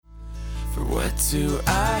What do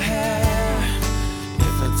I have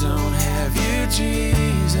if I don't have you,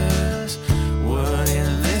 Jesus? What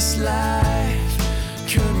in this life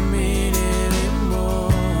could mean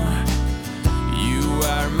anymore? You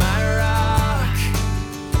are my rock,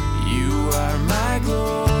 you are my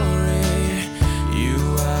glory, you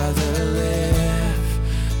are the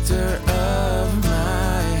lifter of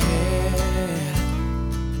my head.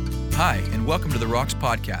 Hi, and welcome to the Rocks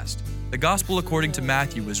Podcast. The Gospel according to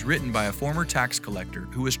Matthew was written by a former tax collector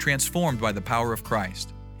who was transformed by the power of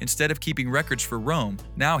Christ. Instead of keeping records for Rome,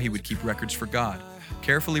 now he would keep records for God,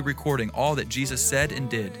 carefully recording all that Jesus said and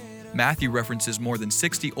did. Matthew references more than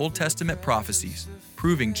 60 Old Testament prophecies,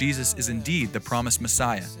 proving Jesus is indeed the promised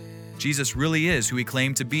Messiah. Jesus really is who he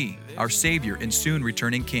claimed to be, our Savior and soon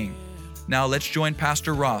returning King. Now let's join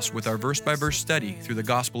Pastor Ross with our verse-by-verse study through the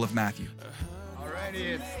Gospel of Matthew.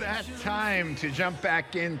 It's that time to jump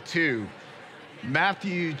back into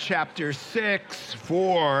Matthew chapter 6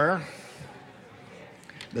 for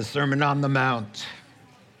the Sermon on the Mount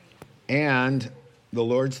and the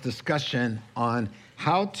Lord's discussion on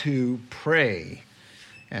how to pray.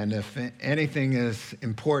 And if anything is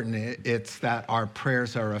important, it's that our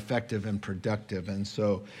prayers are effective and productive. And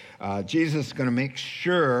so Jesus is going to make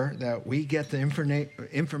sure that we get the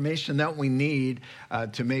information that we need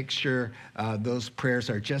to make sure those prayers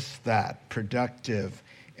are just that, productive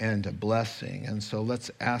and a blessing. And so let's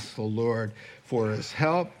ask the Lord for his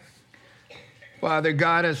help. Father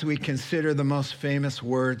God, as we consider the most famous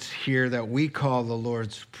words here that we call the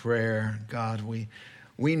Lord's Prayer, God, we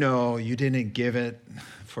know you didn't give it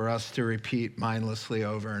for us to repeat mindlessly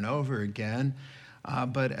over and over again,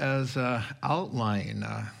 but as an outline,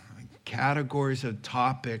 categories of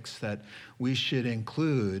topics that we should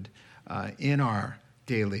include in our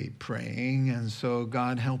daily praying. And so,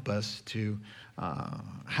 God, help us to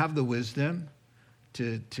have the wisdom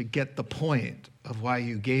to get the point of why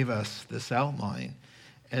you gave us this outline,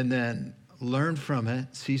 and then learn from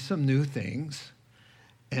it, see some new things,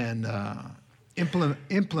 and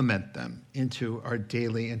implement them into our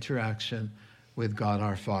daily interaction with God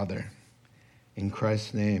our Father. In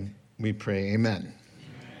Christ's name we pray, amen.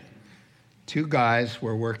 Two guys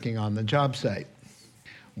were working on the job site.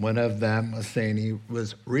 One of them was saying he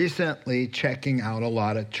was recently checking out a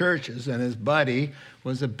lot of churches, and his buddy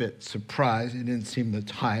was a bit surprised. He didn't seem the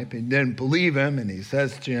type. He didn't believe him, and he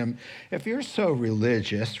says to him, "If you're so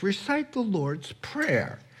religious, recite the Lord's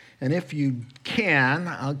Prayer. And if you can,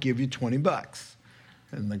 I'll give you $20.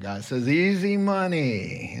 And the guy says, "Easy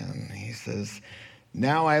money." And he says,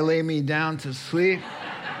 "Now I lay me down to sleep.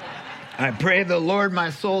 I pray the Lord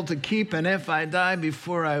my soul to keep. And if I die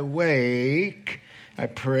before I wake, I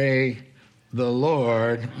pray the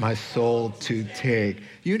Lord my soul to take."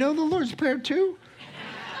 You know the Lord's Prayer too?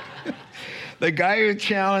 The guy who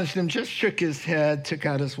challenged him just shook his head, took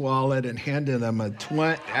out his wallet, and handed him a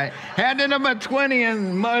 20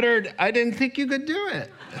 and muttered, "I didn't think you could do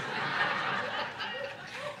it."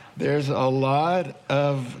 There's a lot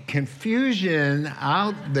of confusion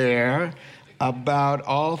out there about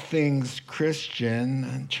all things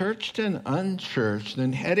Christian, churched and unchurched,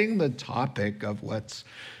 and heading the topic of what's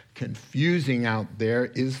confusing out there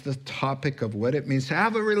is the topic of what it means to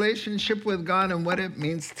have a relationship with God and what it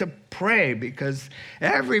means to pray, because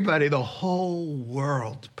everybody, the whole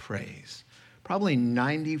world prays. Probably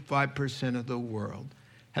 95% of the world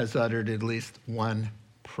has uttered at least one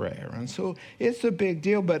prayer. And so it's a big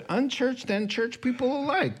deal, but unchurched and church people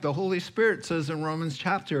alike. The Holy Spirit says in Romans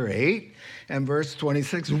chapter 8 and verse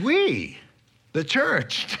 26, we, the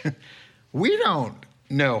church, we don't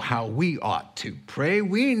know how we ought to pray.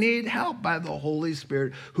 We need help by the Holy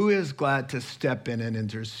Spirit, who is glad to step in and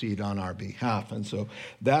intercede on our behalf. And so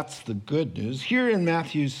that's the good news. Here in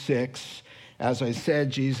Matthew 6, as I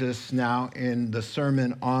said, Jesus now in the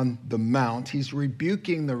Sermon on the Mount, he's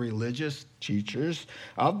rebuking the religious teachers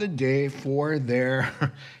of the day for their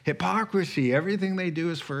hypocrisy. Everything they do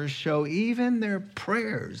is for a show, even their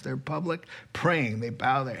prayers, their public praying. They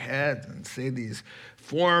bow their heads and say these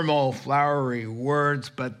formal, flowery words,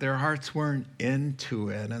 but their hearts weren't into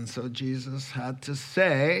it. And so Jesus had to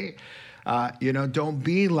say, don't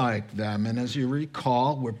be like them. And as you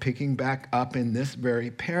recall, we're picking back up in this very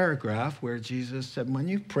paragraph where Jesus said, when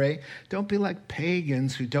you pray, don't be like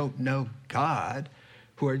pagans who don't know God,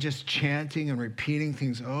 who are just chanting and repeating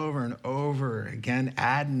things over and over again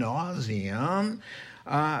ad nauseum.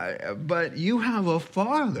 But you have a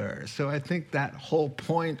Father. So I think that whole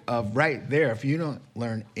point of right there, if you don't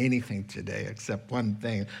learn anything today except one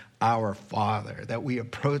thing, our Father, that we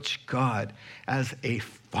approach God as a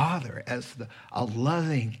Father, as a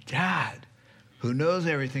loving dad who knows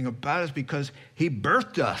everything about us because he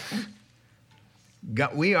birthed us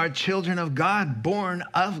We are children of God, born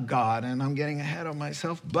of God. And I'm getting ahead of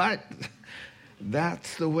myself, but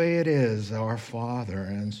that's the way it is, our Father.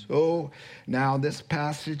 And so now this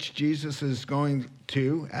passage, Jesus is going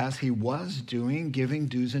to, as he was doing, giving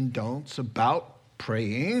do's and don'ts about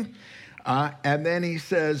praying. And then he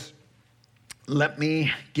says, let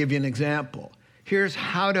me give you an example. Here's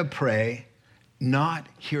how to pray, not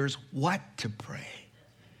here's what to pray.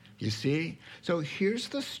 You see? So here's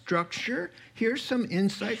the structure. Here's some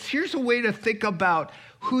insights. Here's a way to think about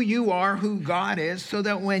who you are, who God is, so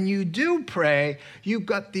that when you do pray, you've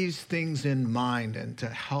got these things in mind and to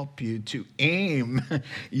help you to aim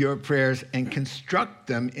your prayers and construct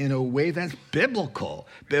them in a way that's biblical.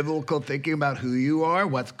 Biblical thinking about who you are,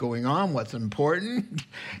 what's going on, what's important,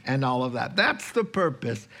 and all of that. That's the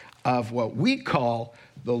purpose of what we call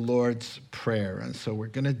the Lord's Prayer. And so we're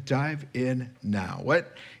going to dive in now.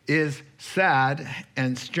 What is sad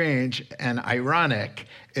and strange and ironic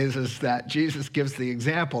is that Jesus gives the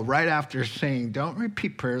example right after saying, don't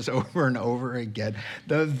repeat prayers over and over again.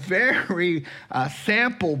 The very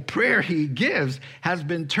sample prayer he gives has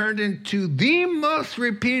been turned into the most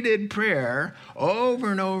repeated prayer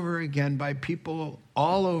over and over again by people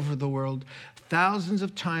all over the world, thousands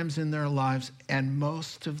of times in their lives, and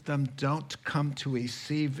most of them don't come to a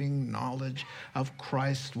saving knowledge of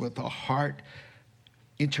Christ with a heart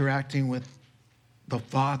interacting with the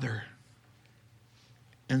Father.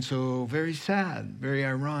 And so very sad, very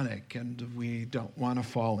ironic, and we don't want to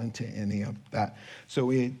fall into any of that. So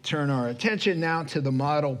we turn our attention now to the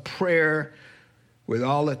model prayer with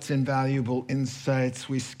all its invaluable insights.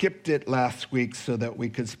 We skipped it last week so that we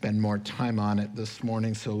could spend more time on it this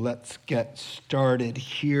morning. So let's get started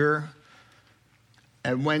here.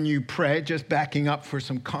 And when you pray, just backing up for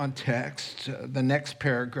some context, the next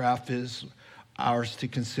paragraph is ours to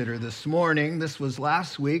consider this morning. This was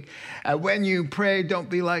last week. When you pray, don't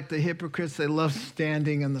be like the hypocrites. They love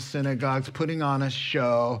standing in the synagogues, putting on a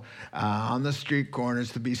show on the street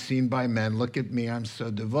corners to be seen by men. Look at me, I'm so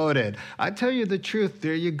devoted. I tell you the truth,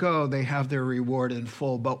 there you go. They have their reward in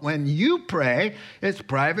full. But when you pray, it's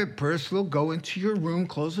private, personal. Go into your room,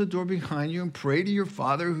 close the door behind you, and pray to your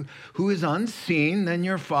Father who is unseen. Then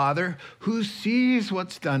your Father who sees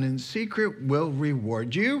what's done in secret will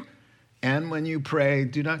reward you. And when you pray,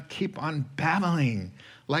 do not keep on babbling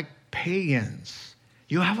like pagans.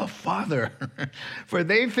 You have a Father, for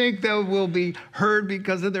they think they will be heard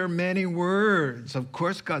because of their many words. Of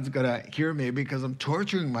course, God's going to hear me because I'm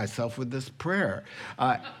torturing myself with this prayer.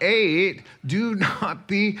 8, do not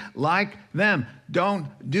be like them. Don't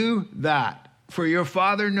do that. For your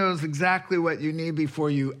Father knows exactly what you need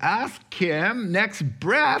before you ask him. Next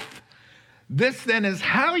breath. This then is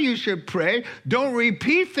how you should pray. Don't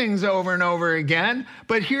repeat things over and over again,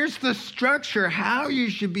 but here's the structure, how you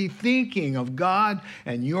should be thinking of God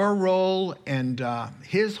and your role and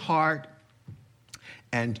his heart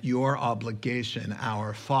and your obligation.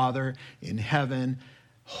 Our Father in heaven,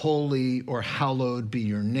 holy or hallowed be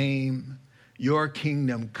your name. Your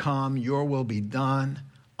kingdom come, your will be done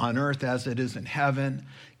on earth as it is in heaven.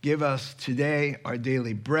 Give us today our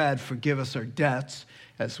daily bread. Forgive us our debts,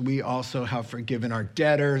 as we also have forgiven our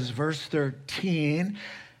debtors. Verse 13,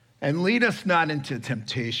 and lead us not into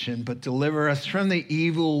temptation, but deliver us from the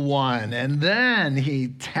evil one. And then he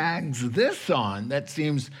tags this on. That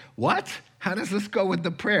seems, what? How does this go with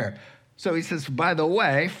the prayer? So he says, by the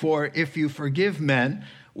way, for if you forgive men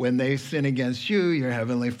when they sin against you, your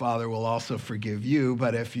heavenly Father will also forgive you.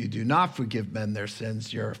 But if you do not forgive men their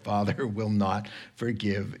sins, your Father will not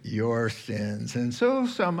forgive your sins. And so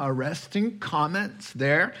some arresting comments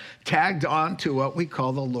there tagged on to what we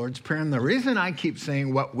call the Lord's Prayer. And the reason I keep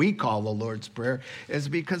saying what we call the Lord's Prayer is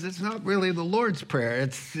because it's not really the Lord's Prayer.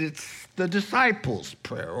 It's the disciples'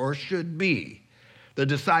 prayer, or should be. The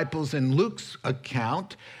disciples in Luke's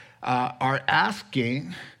account are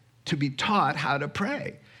asking to be taught how to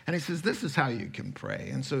pray. And he says, this is how you can pray.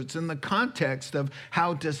 And so it's in the context of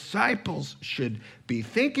how disciples should be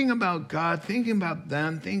thinking about God, thinking about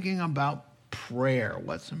them, thinking about prayer,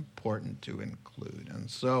 what's important to include. And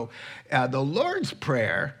so the Lord's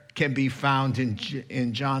Prayer can be found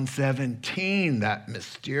in John 17, that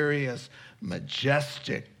mysterious,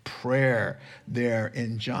 majestic prayer there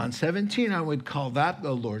in John 17. I would call that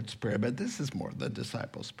the Lord's Prayer, but this is more the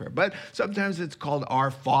disciples' prayer. But sometimes it's called Our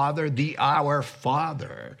Father, the Our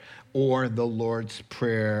Father, or the Lord's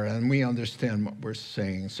Prayer, and we understand what we're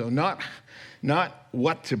saying. So not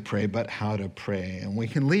what to pray, but how to pray. And we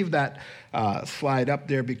can leave that slide up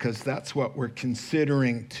there because that's what we're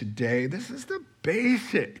considering today. This is the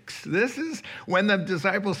basics. This is when the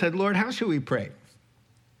disciples said, Lord, how should we pray?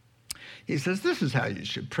 he says, this is how you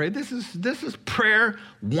should pray. This is prayer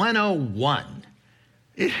 101.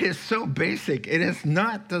 It is so basic. It is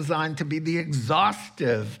not designed to be the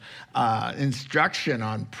exhaustive instruction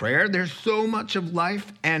on prayer. There's so much of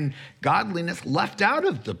life and godliness left out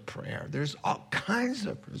of the prayer. There's all kinds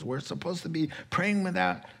of prayers. We're supposed to be praying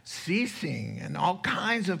without ceasing, and all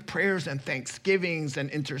kinds of prayers and thanksgivings and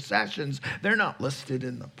intercessions. They're not listed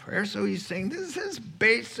in the prayer. So he's saying this is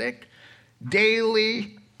basic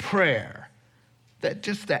daily prayer. That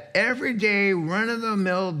just the everyday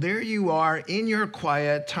run-of-the-mill, there you are in your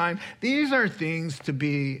quiet time. These are things to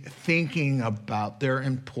be thinking about. They're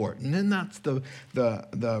important, and that's the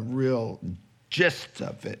real gist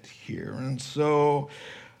of it here. And so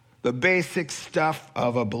the basic stuff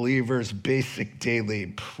of a believer's basic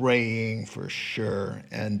daily praying for sure.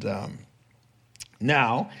 And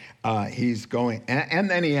now he's going, and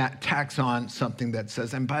then he tacks on something that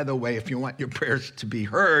says, and by the way, if you want your prayers to be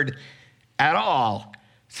heard at all,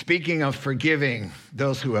 speaking of forgiving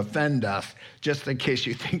those who offend us, just in case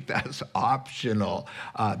you think that's optional,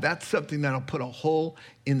 that's something that'll put a hole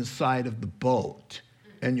in the side of the boat,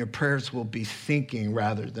 and your prayers will be sinking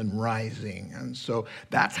rather than rising. And so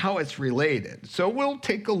that's how it's related. So we'll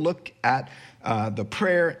take a look at the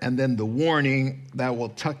prayer and then the warning that will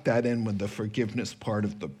tuck that in with the forgiveness part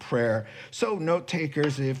of the prayer. So note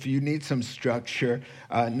takers, if you need some structure,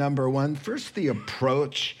 number one, first the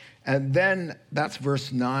approach. And then that's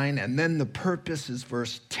verse 9, and then the purpose is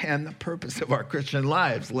verse 10, the purpose of our Christian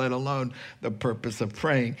lives, let alone the purpose of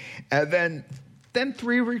praying. And then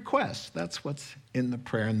 3 requests. That's what's in the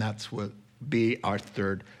prayer, and that's what be our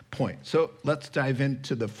third point. So let's dive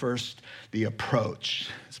into the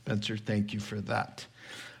approach. Spencer, thank you for that.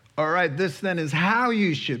 All right, this then is how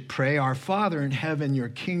you should pray. Our Father in heaven, your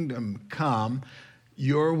kingdom come,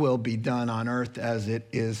 your will be done on earth as it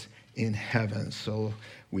is in heaven. So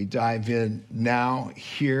we dive in now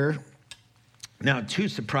here. Now, 2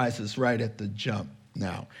 surprises right at the jump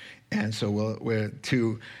now. And so we're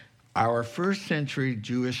to our first century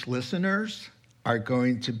Jewish listeners are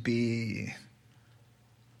going to be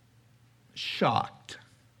shocked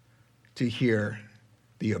to hear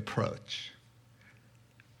the approach.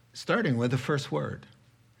 Starting with the first word.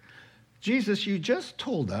 Jesus, you just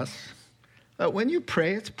told us that when you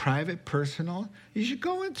pray, it's private, personal. You should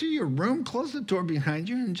go into your room, close the door behind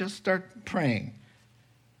you, and just start praying.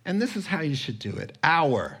 And this is how you should do it.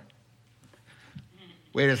 Our.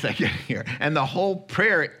 Wait a second here. And the whole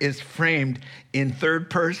prayer is framed in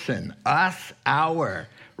third person. Us, our,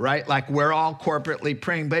 right? Like we're all corporately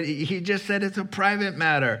praying. But he just said it's a private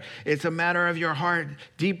matter. It's a matter of your heart,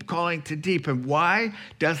 deep calling to deep. And why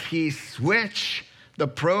does he switch the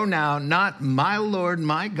pronoun, not my Lord,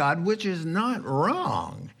 my God, which is not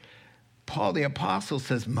wrong? Paul the Apostle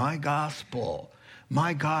says, my gospel,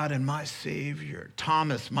 my God and my Savior.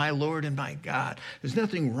 Thomas, my Lord and my God. There's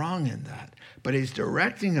nothing wrong in that. But he's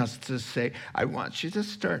directing us to say, I want you to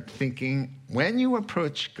start thinking, when you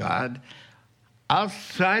approach God,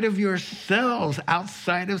 outside of yourselves,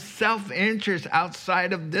 outside of self-interest,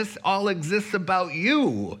 outside of this all exists about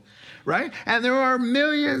you. Right? And there are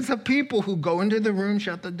millions of people who go into the room,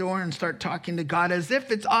 shut the door, and start talking to God as if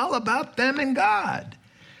it's all about them and God.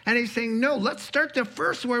 And he's saying, no, let's start the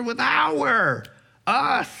first word with our,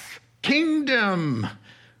 us, kingdom.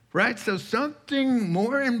 Right? So something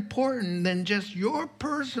more important than just your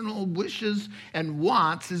personal wishes and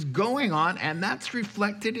wants is going on, and that's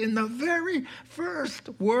reflected in the very first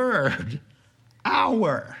word,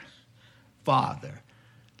 our Father.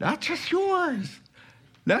 Not just yours.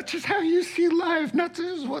 Not just how you see life, not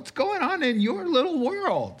just what's going on in your little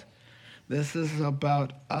world. This is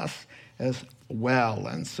about us as well.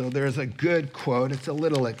 And so there's a good quote. It's a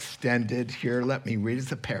little extended here. Let me read.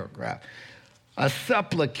 It's a paragraph. A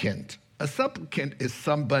supplicant is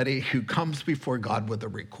somebody who comes before God with a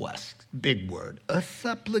request. Big word. A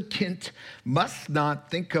supplicant must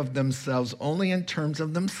not think of themselves only in terms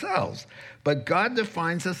of themselves, but God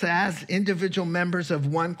defines us as individual members of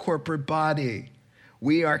one corporate body.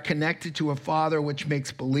 We are connected to a Father, which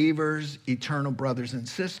makes believers eternal brothers and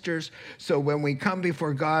sisters. So when we come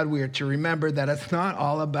before God, we are to remember that it's not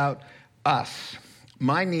all about us.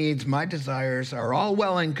 My needs, my desires are all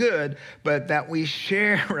well and good, but that we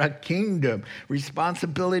share a kingdom,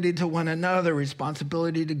 responsibility to one another,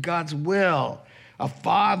 responsibility to God's will, a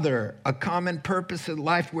Father, a common purpose in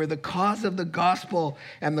life where the cause of the gospel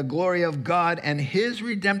and the glory of God and his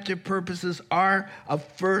redemptive purposes are of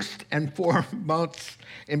first and foremost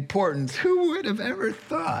importance. Who would have ever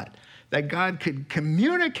thought that God could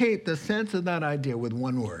communicate the sense of that idea with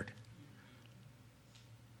one word?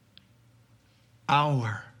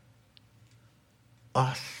 Our,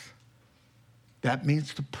 us, That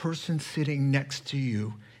means the person sitting next to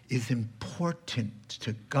you is important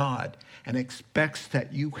to God and expects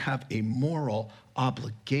that you have a moral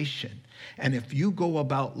obligation. And if you go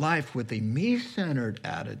about life with a me-centered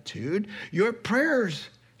attitude, your prayers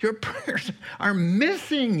are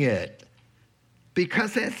missing it,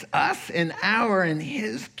 because it's us and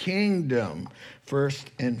his kingdom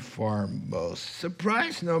first and foremost.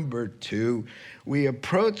 Surprise number 2, we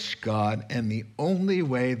approach God, and the only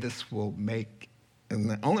way this will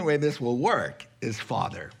work is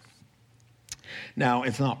Father. Now,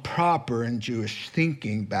 it's not proper in Jewish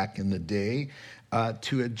thinking back in the day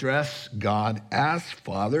to address God as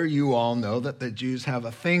Father. You all know that the Jews have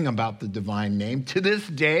a thing about the divine name. To this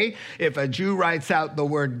day, if a Jew writes out the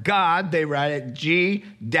word God, they write it G-D,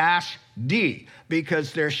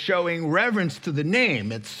 because they're showing reverence to the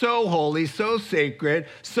name. It's so holy, so sacred,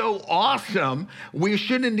 so awesome, we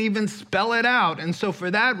shouldn't even spell it out. And so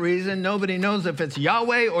for that reason, nobody knows if it's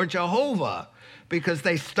Yahweh or Jehovah, because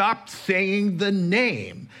they stopped saying the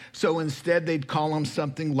name. So instead, they'd call him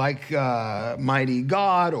something like Mighty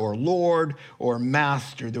God or Lord or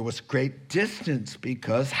Master. There was great distance,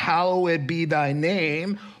 because hallowed be thy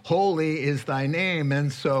name, holy is thy name.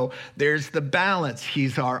 And so there's the balance.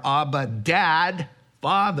 He's our Abba, Dad,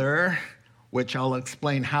 Father, which I'll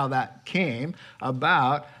explain how that came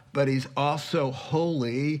about, but he's also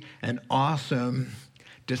holy and awesome,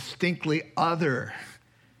 distinctly other.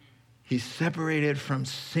 He's separated from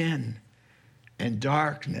sin and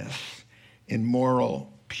darkness in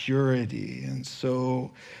moral purity. And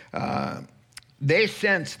so they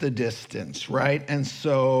sense the distance, right? And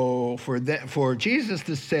so for Jesus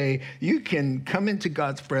to say, you can come into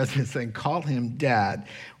God's presence and call him Dad.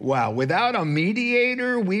 Wow, without a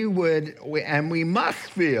mediator, we must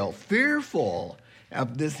feel fearful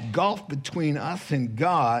of this gulf between us and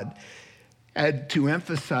God. And to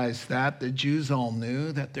emphasize that, the Jews all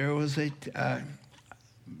knew that there was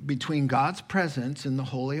between God's presence in the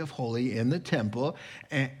Holy of Holies in the temple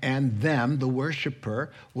and them, the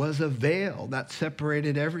worshiper, was a veil that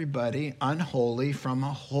separated everybody unholy from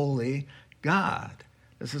a holy God.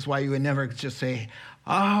 This is why you would never just say,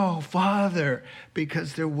 oh, Father,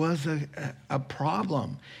 because there was a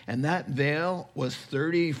problem. And that veil was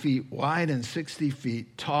 30 feet wide and 60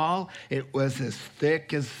 feet tall. It was as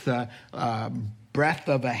thick as the breadth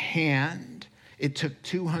of a hand. It took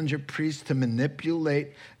 200 priests to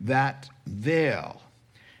manipulate that veil,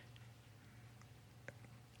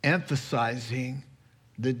 emphasizing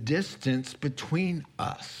the distance between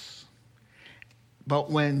us.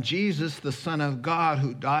 But when Jesus, the Son of God,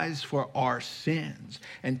 who dies for our sins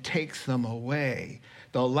and takes them away,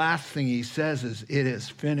 the last thing he says is, it is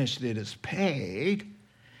finished, it is paid.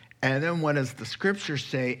 And then what does the scriptures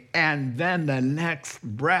say? And then the next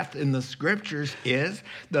breath in the scriptures is,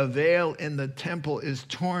 the veil in the temple is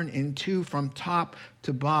torn in two from top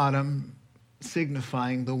to bottom,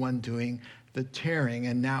 signifying the one doing the tearing.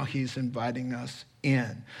 And now he's inviting us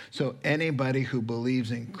in. So anybody who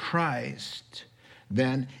believes in Christ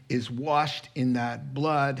then is washed in that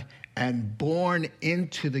blood and born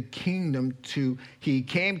into the kingdom. He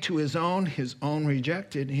came to his own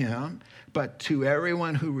rejected him, but to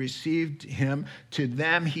everyone who received him, to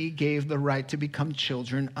them he gave the right to become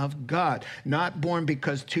children of God. Not born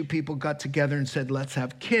because two people got together and said, let's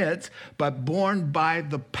have kids, but born by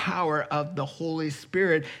the power of the Holy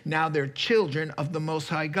Spirit. Now they're children of the Most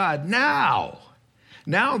High God.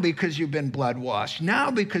 Now because you've been blood washed. Now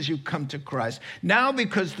because you've come to Christ. Now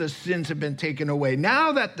because the sins have been taken away.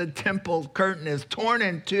 Now that the temple curtain is torn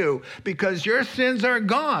in two because your sins are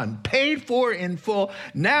gone, paid for in full.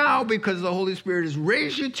 Now because the Holy Spirit has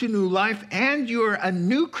raised you to new life and you're a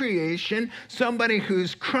new creation, somebody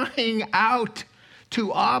who's crying out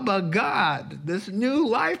to Abba God, this new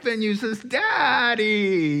life in you says,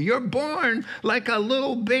 Daddy, you're born like a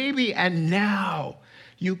little baby, and now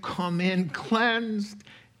you come in cleansed,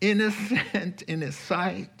 innocent in his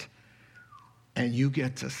sight, and you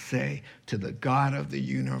get to say to the God of the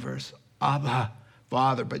universe, Abba,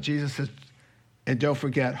 Father. But Jesus says, and don't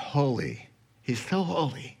forget, holy. He's still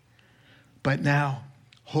holy. But now,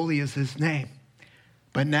 holy is his name.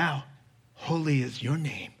 But now, holy is your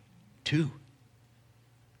name too.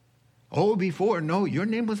 Oh, before, no, your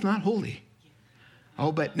name was not holy.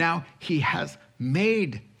 Oh, but now he has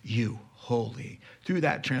made you holy through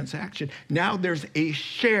that transaction. Now there's a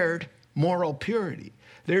shared moral purity.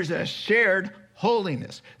 There's a shared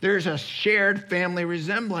holiness. There's a shared family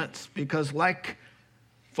resemblance, because like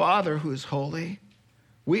Father who is holy,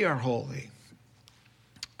 we are holy.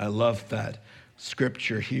 I love that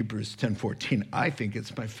scripture, Hebrews 10:14. I think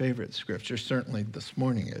it's my favorite scripture. Certainly this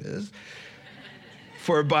morning it is.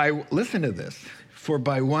 listen to this, for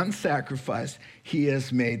by one sacrifice he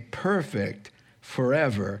has made perfect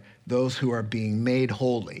forever those who are being made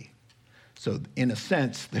holy. So in a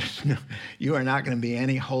sense, you are not going to be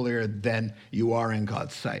any holier than you are in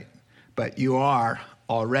God's sight. But you are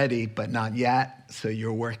already, but not yet. So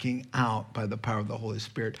you're working out by the power of the Holy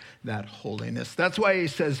Spirit that holiness. That's why he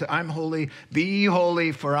says, I'm holy, be ye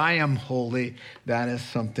holy, for I am holy. That is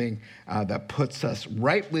something that puts us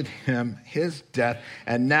right with him, his death.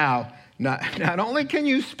 And now, not only can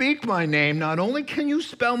you speak my name, not only can you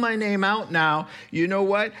spell my name out now, you know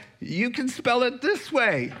what? You can spell it this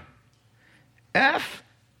way.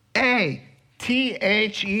 F-A-T-H-E-R.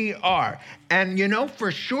 And you know,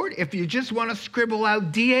 for short, if you just want to scribble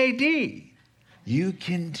out D-A-D, you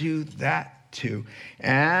can do that too.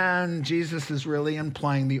 And Jesus is really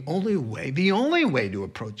implying the only way to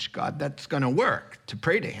approach God that's going to work, to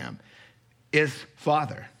pray to him, is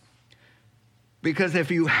Father. Because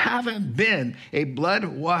if you haven't been a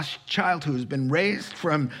blood-washed child who's been raised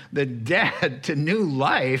from the dead to new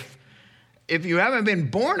life, if you haven't been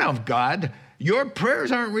born of God, your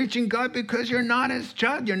prayers aren't reaching God because you're not his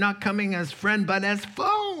child. You're not coming as friend, but as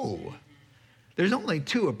foe. There's only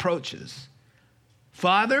two approaches,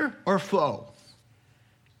 father or foe.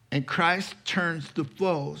 And Christ turns the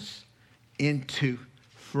foes into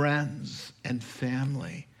friends and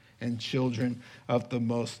family and children of the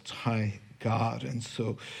Most High God. And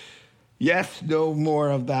so, yes, no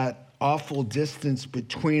more of that awful distance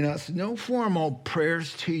between us. No formal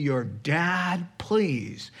prayers to your dad,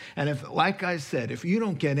 please. And if, like I said, if you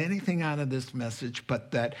don't get anything out of this message but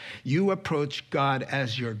that you approach God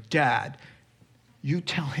as your dad, you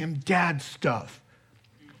tell him dad stuff.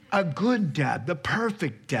 A good dad, the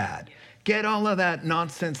perfect dad. Get all of that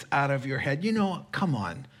nonsense out of your head. You know, come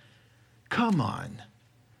on.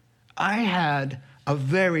 I had a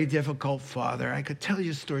very difficult father. I could tell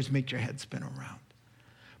you stories, make your head spin around.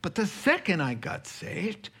 But the second I got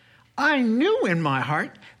saved, I knew in my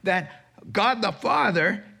heart that God the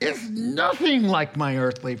Father is nothing like my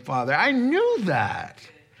earthly father. I knew that.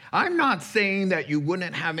 I'm not saying that you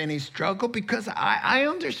wouldn't have any struggle because I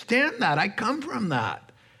understand that. I come from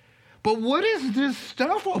that. But what is this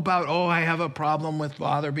stuff about, I have a problem with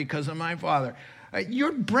Father because of my father?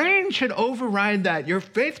 Your brain should override that. Your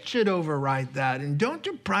faith should override that. And don't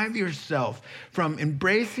deprive yourself from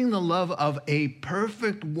embracing the love of a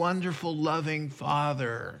perfect, wonderful, loving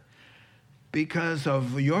Father because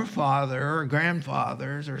of your father or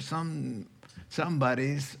grandfathers or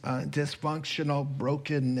somebody's dysfunctional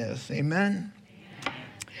brokenness. Amen?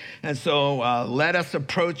 And so let us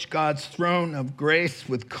approach God's throne of grace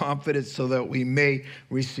with confidence so that we may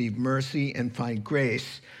receive mercy and find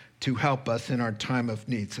grace to help us in our time of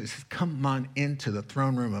need. So he says, come on into the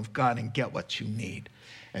throne room of God and get what you need.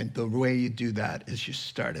 And the way you do that is you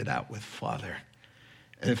start it out with Father.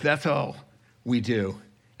 And if that's all we do,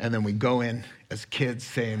 and then we go in as kids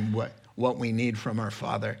saying what we need from our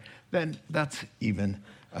Father, then that's even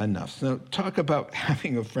enough. So talk about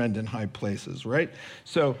having a friend in high places, right?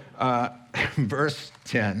 So verse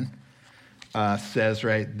 10 says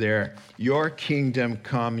right there, your kingdom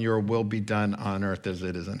come, your will be done on earth as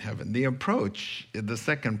it is in heaven. The approach, the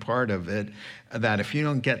second part of it, that if you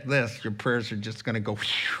don't get this, your prayers are just going to go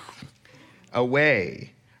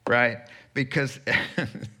away, right? Because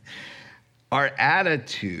our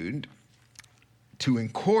attitude to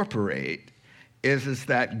incorporate is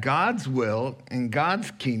that God's will and God's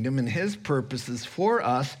kingdom and his purposes for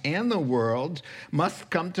us and the world must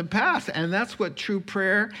come to pass. And that's what true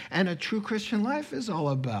prayer and a true Christian life is all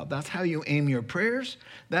about. That's how you aim your prayers.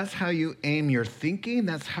 That's how you aim your thinking.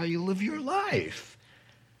 That's how you live your life.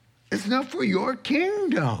 It's not for your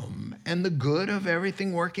kingdom and the good of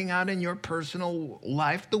everything working out in your personal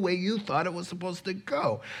life the way you thought it was supposed to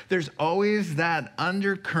go. There's always that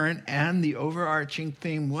undercurrent and the overarching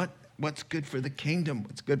theme, what's good for the kingdom?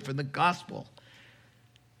 What's good for the gospel?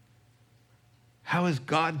 How is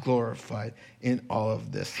God glorified in all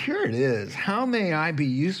of this? Here it is. How may I be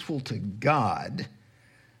useful to God?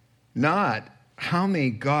 Not how may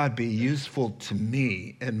God be useful to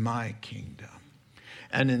me in my kingdom?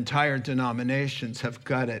 And entire denominations have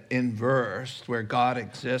got it inversed, where God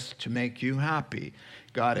exists to make you happy.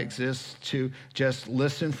 God exists to just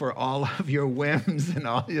listen for all of your whims and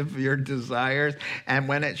all of your desires. And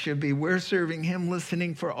when it should be, we're serving him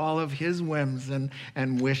listening for all of his whims and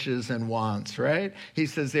wishes and wants, right? He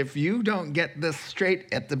says, if you don't get this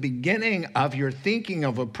straight at the beginning of your thinking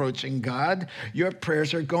of approaching God, your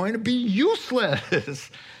prayers are going to be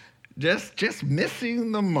useless. just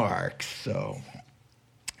missing the mark. So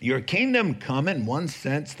Your kingdom come. In one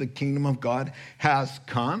sense, the kingdom of God has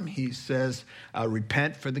come. He says,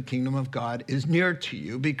 repent, for the kingdom of God is near to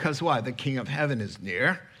you. Because why? The King of heaven is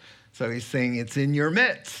near. So he's saying it's in your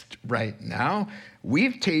midst right now.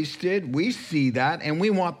 We've tasted, we see that, and we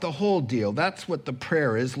want the whole deal. That's what the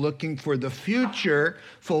prayer is, looking for the future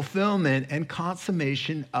fulfillment and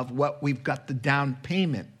consummation of what we've got the down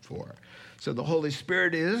payment for. So the Holy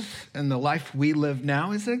Spirit is, and the life we live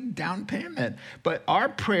now is a down payment. But our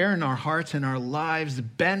prayer in our hearts and our lives, the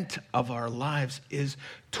bent of our lives is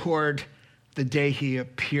toward the day he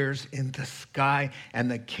appears in the sky and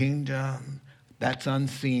the kingdom that's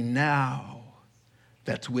unseen now,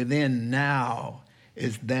 that's within now,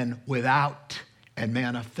 is then without and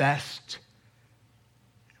manifest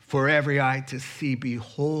for every eye to see.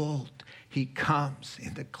 Behold, he comes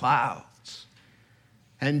in the clouds.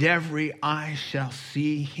 And every eye shall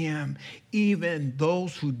see him, even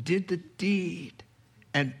those who did the deed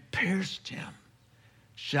and pierced him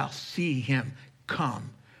shall see him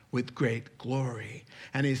come with great glory.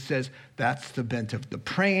 And he says, that's the bent of the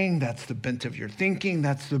praying, that's the bent of your thinking,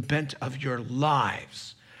 that's the bent of your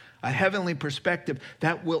lives. A heavenly perspective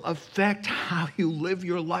that will affect how you live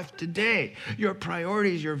your life today. Your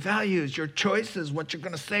priorities, your values, your choices, what you're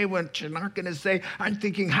going to say, what you're not going to say. I'm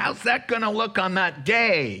thinking, how's that going to look on that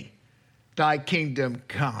day? Thy kingdom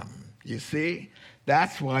come. You see?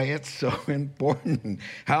 That's why it's so important.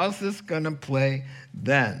 How's this going to play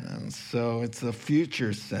then? And so it's a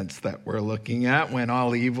future sense that we're looking at when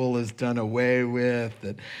all evil is done away with,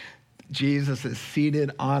 that Jesus is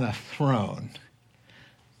seated on a throne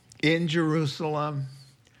in Jerusalem,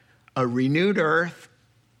 a renewed earth,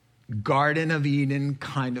 Garden of Eden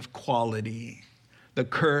kind of quality, the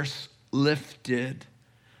curse lifted,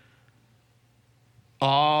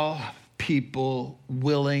 all people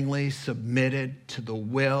willingly submitted to the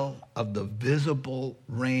will of the visible,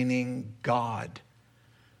 reigning God.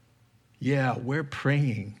 Yeah, we're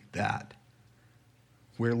praying that.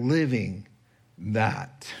 We're living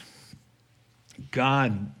that.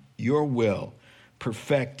 God, your will,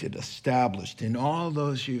 perfected, established in all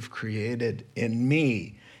those you've created, in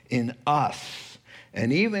me, in us.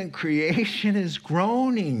 And even creation is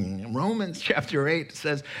groaning. Romans chapter 8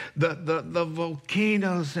 says the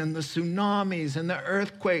volcanoes and the tsunamis and the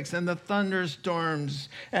earthquakes and the thunderstorms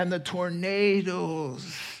and the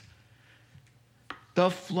tornadoes,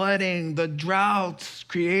 the flooding, the droughts,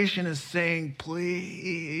 creation is saying,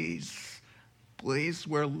 please, please,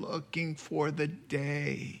 we're looking for the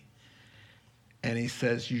day. And he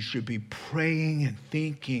says you should be praying and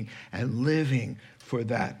thinking and living for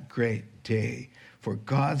that great day, for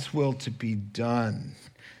God's will to be done,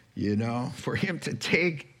 for him to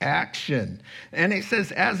take action. And he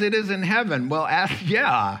says, as it is in heaven. Well, as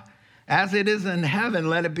it is in heaven,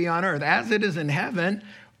 let it be on earth. As it is in heaven,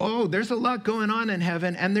 there's a lot going on in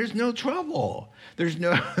heaven, and there's no trouble. There's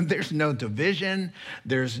no division.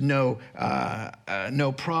 There's no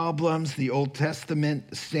problems. The Old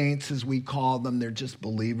Testament saints, as we call them, they're just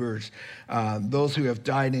believers. Those who have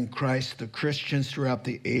died in Christ, the Christians throughout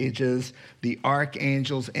the ages, the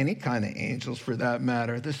archangels, any kind of angels for that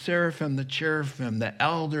matter, the seraphim, the cherubim, the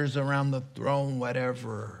elders around the throne,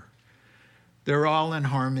 whatever. They're all in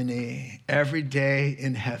harmony. Every day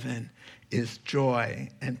in heaven is joy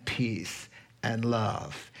and peace and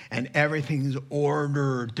love. And everything's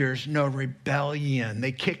ordered. There's no rebellion.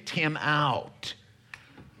 They kicked him out.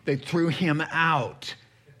 They threw him out.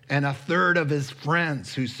 And a third of his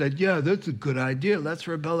friends who said, yeah, that's a good idea. Let's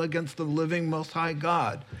rebel against the living Most High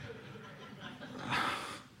God.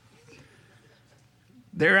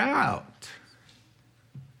 They're out.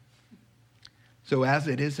 So as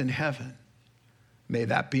it is in heaven, may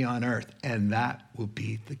that be on earth. And that will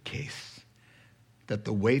be the case. That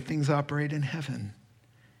the way things operate in heaven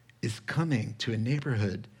is coming to a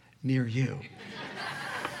neighborhood near you.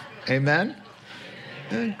 Amen?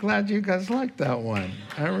 I'm glad you guys liked that one.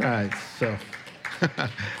 All right, so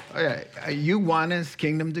you want his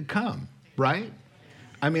kingdom to come, right?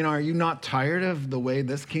 I mean, are you not tired of the way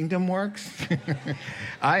this kingdom works?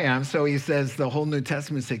 I am. So he says, the whole New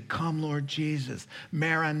Testament say, come, Lord Jesus.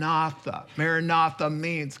 Maranatha. Maranatha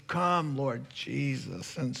means come, Lord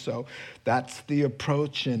Jesus. And so that's the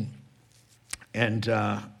approach and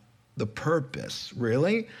the purpose,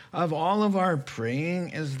 really, of all of our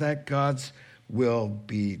praying is that God's will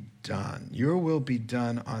be done. Your will be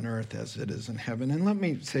done on earth as it is in heaven. And let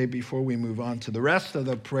me say before we move on to the rest of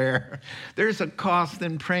the prayer, there's a cost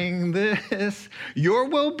in praying this. Your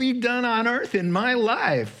will be done on earth in my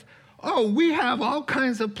life. We have all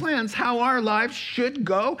kinds of plans how our lives should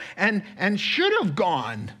go and should have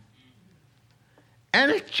gone.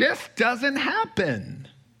 And it just doesn't happen.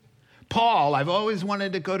 Paul, I've always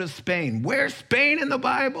wanted to go to Spain. Where's Spain in the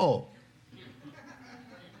Bible?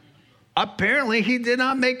 Apparently, he did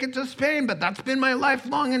not make it to Spain, but that's been my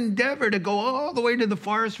lifelong endeavor to go all the way to the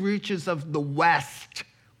farthest reaches of the West,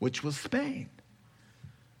 which was Spain.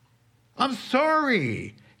 I'm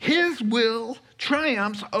sorry. His will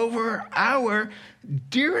triumphs over our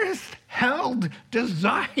dearest held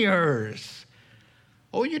desires.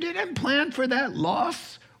 Oh, you didn't plan for that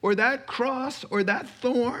loss or that cross or that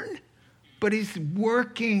thorn, but he's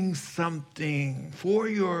working something for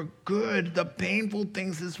your good, the painful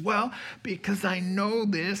things as well, because I know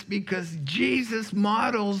this, because Jesus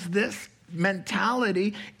models this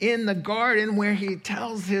mentality in the garden where he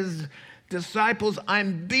tells his disciples,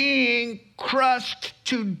 I'm being crushed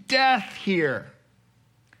to death here.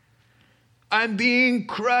 I'm being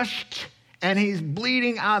crushed, and he's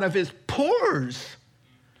bleeding out of his pores.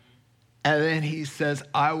 And then he says,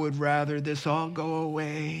 I would rather this all go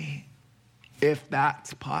away, if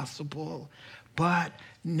that's possible. But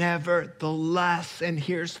nevertheless, and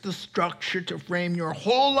here's the structure to frame your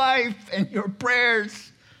whole life and your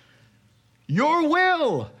prayers, your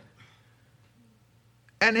will.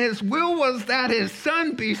 And his will was that his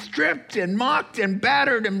son be stripped and mocked and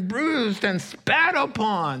battered and bruised and spat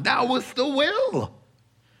upon. That was the will.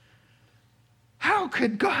 How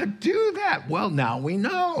could God do that? Well, now we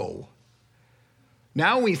know.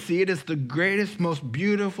 Now we see it as the greatest, most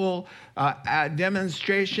beautiful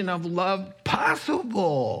demonstration of love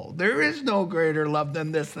possible. There is no greater love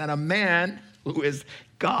than this, that a man who is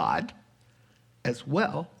God as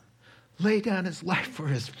well lay down his life for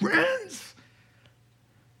his friends.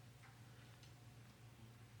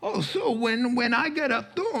 Oh, so when I get a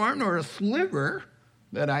thorn or a sliver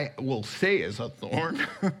that I will say is a thorn,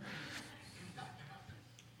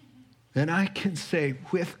 then I can say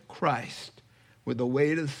with Christ, with the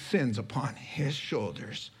weight of sins upon his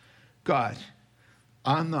shoulders, God,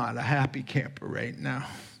 I'm not a happy camper right now.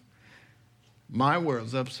 My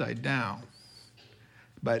world's upside down.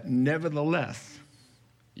 But nevertheless,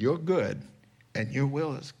 you're good and your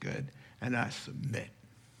will is good, and I submit.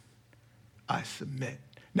 I submit.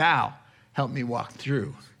 Now, help me walk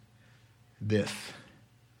through this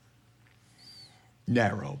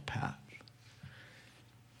narrow path.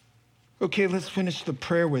 Okay, let's finish the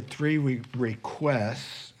prayer with 3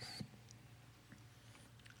 requests.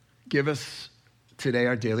 Give us today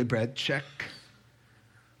our daily bread. Check.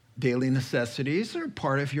 Daily necessities are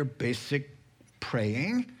part of your basic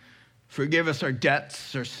praying. Forgive us our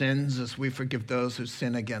debts, our sins, as we forgive those who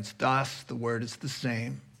sin against us. The word is the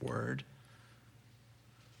same word.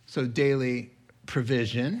 So daily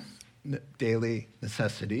provision, daily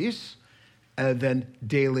necessities, and then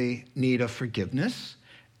daily need of forgiveness.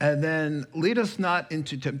 And then lead us not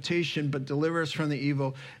into temptation, but deliver us from the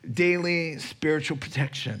evil, daily spiritual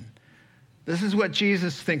protection. This is what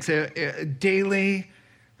Jesus thinks, a daily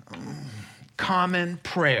common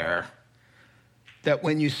prayer. That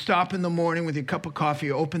when you stop in the morning with your cup of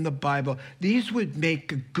coffee, open the Bible, these would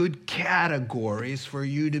make good categories for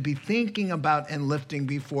you to be thinking about and lifting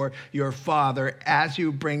before your Father as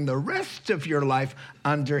you bring the rest of your life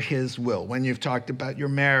under his will. When you've talked about your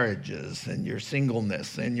marriages and your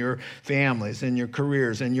singleness and your families and your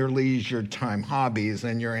careers and your leisure time, hobbies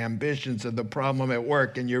and your ambitions and the problem at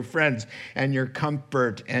work and your friends and your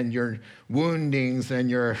comfort and your woundings and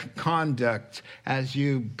your conduct, as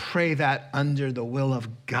you pray that under the will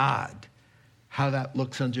of God, how that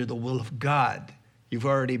looks under the will of God. You've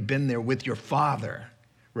already been there with your Father,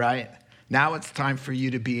 right? Now it's time for you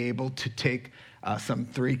to be able to take some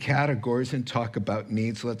 3 categories and talk about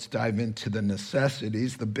needs. Let's dive into the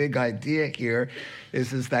necessities. The big idea here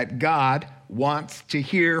is that God wants to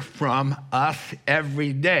hear from us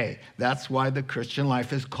every day. That's why the Christian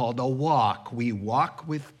life is called a walk. We walk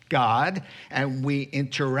with God and we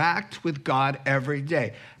interact with God every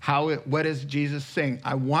day. What is Jesus saying?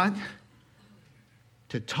 I want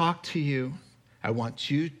to talk to you. I want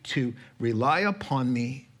you to rely upon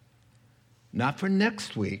me, not for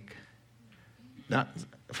next week, not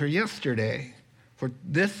for yesterday. For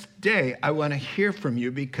this day, I want to hear from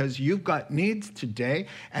you because you've got needs today,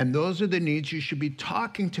 and those are the needs you should be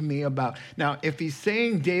talking to me about. Now, if he's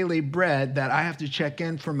saying daily bread, that I have to check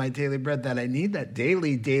in for my daily bread, that I need that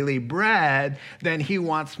daily bread, then he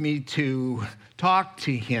wants me to talk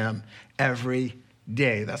to him every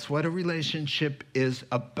day. That's what a relationship is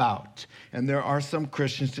about. And there are some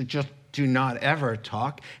Christians that just do not ever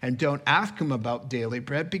talk and don't ask him about daily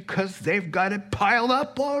bread because they've got it piled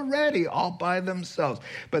up already all by themselves.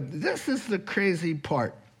 But this is the crazy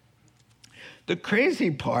part. The crazy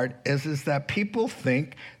part is that people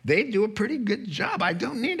think they do a pretty good job. I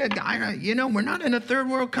don't need a guy. We're not in a third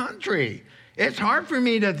world country. It's hard for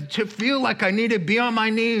me to feel like I need to be on my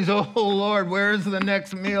knees. Oh, Lord, where's the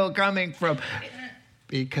next meal coming from?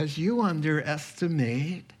 Because you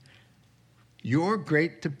underestimate your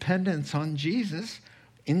great dependence on Jesus.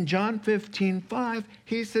 In John 15:5,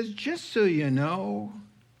 he says, just so you know,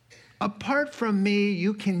 apart from me,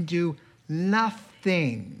 you can do nothing.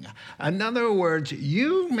 In other words,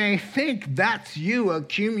 you may think that's you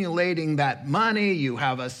accumulating that money. You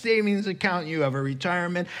have a savings account, you have a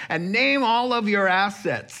retirement, and name all of your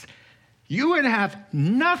assets. You would have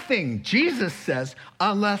nothing, Jesus says,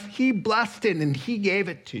 unless he blessed it and he gave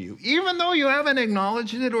it to you, even though you haven't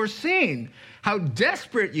acknowledged it or seen how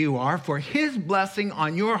desperate you are for his blessing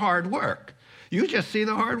on your hard work. You just see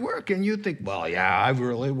the hard work and you think, well, yeah, I've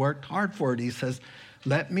really worked hard for it. He says,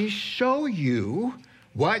 let me show you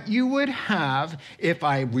what you would have if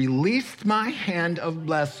I released my hand of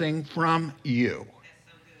blessing from you.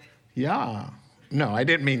 Yeah. No, I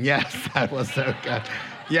didn't mean yes. That was so good.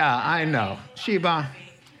 Yeah, I know. Sheba,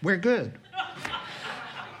 we're good.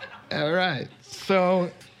 All right. So,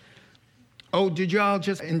 did y'all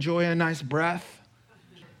just enjoy a nice breath?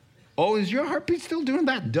 Oh, is your heartbeat still doing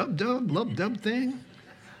that dub-dub, lub-dub thing?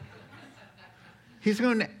 He's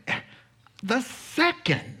going to... The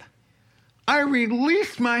second I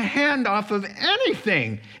release my hand off of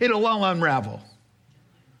anything, it'll all unravel.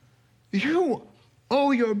 You owe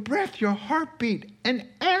your breath, your heartbeat, and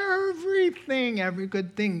everything, every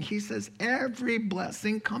good thing. He says every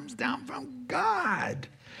blessing comes down from God.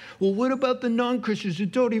 Well, what about the non-Christians who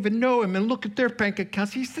don't even know him and look at their bank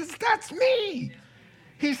accounts? He says, that's me.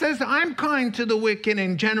 He says, I'm kind to the wicked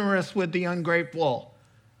and generous with the ungrateful.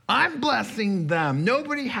 I'm blessing them.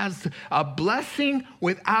 Nobody has a blessing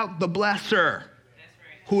without the blesser, right.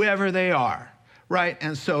 Whoever they are, right?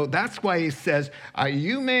 And so that's why he says,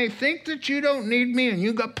 you may think that you don't need me and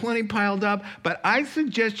you got plenty piled up, but I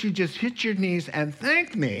suggest you just hit your knees and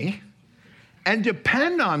thank me and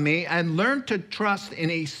depend on me and learn to trust in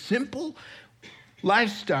a simple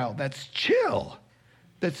lifestyle that's chill,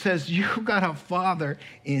 that says you've got a Father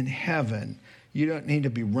in heaven. You don't need to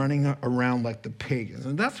be running around like the pagans.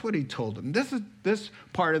 And that's what he told them. This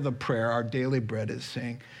part of the prayer, our daily bread, is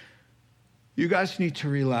saying, you guys need to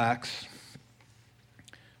relax.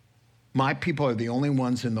 My people are the only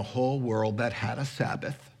ones in the whole world that had a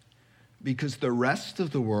Sabbath, because the rest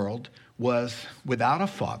of the world was without a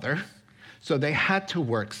father, so they had to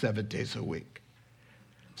work 7 days a week.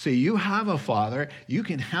 So you have a father, you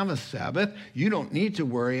can have a Sabbath. You don't need to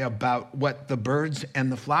worry about what the birds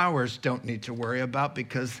and the flowers don't need to worry about,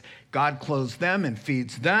 because God clothes them and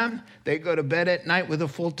feeds them. They go to bed at night with a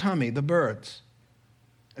full tummy, the birds.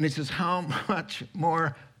 And he says, how much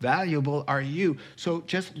more valuable are you? So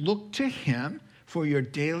just look to him for your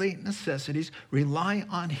daily necessities. Rely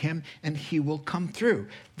on him and he will come through.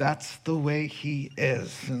 That's the way he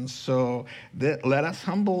is. And so let us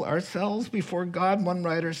humble ourselves before God. One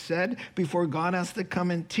writer said, before God has to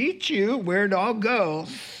come and teach you where it all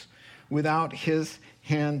goes without his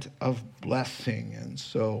hand of blessing. And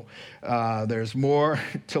so there's more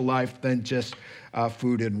to life than just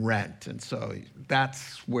food and rent. And so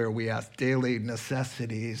that's where we ask daily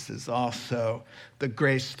necessities is also the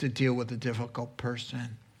grace to deal with a difficult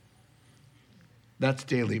person. That's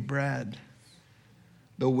daily bread.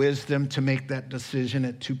 The wisdom to make that decision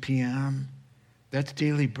at 2 p.m., that's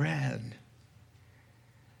daily bread.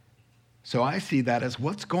 So I see that as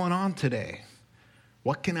what's going on today.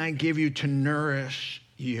 What can I give you to nourish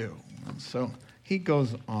you? And so he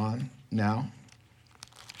goes on now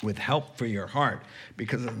with help for your heart,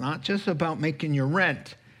 because it's not just about making your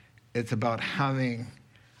rent. It's about having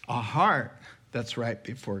a heart that's right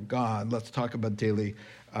before God. Let's talk about daily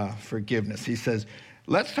forgiveness. He says,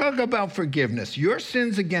 let's talk about forgiveness. Your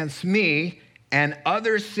sins against me and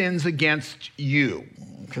other sins against you,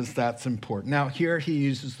 because that's important. Now, here he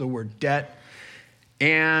uses the word debt.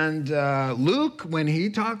 And Luke, when he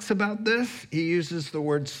talks about this, he uses the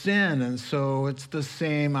word sin. And so it's the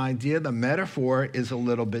same idea. The metaphor is a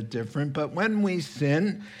little bit different. But when we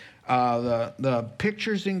sin, the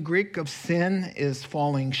pictures in Greek of sin is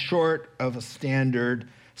falling short of a standard,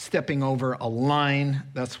 stepping over a line.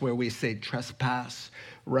 That's where we say trespass,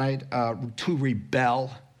 right? To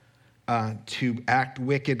rebel, to act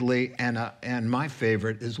wickedly. And my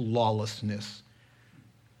favorite is lawlessness.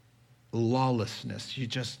 Lawlessness.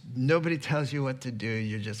 Nobody tells you what to do.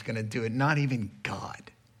 You're just going to do it. Not even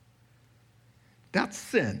God. That's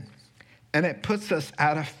sin. And it puts us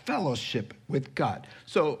out of fellowship with God.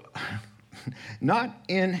 So, not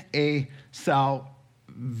in a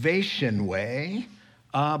salvation way,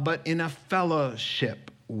 but in a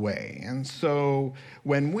fellowship way. And so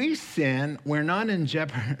when we sin, we're not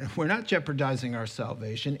jeopardizing our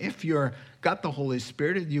salvation. If you're got the Holy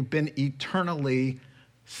Spirit, you've been eternally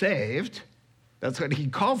saved. That's what he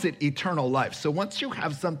calls it, eternal life. So once you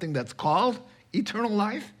have something that's called eternal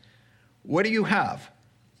life, what do you have?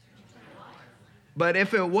 But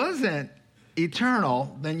if it wasn't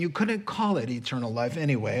eternal, then you couldn't call it eternal life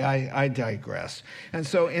anyway. I digress. And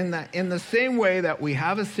so in the same way that we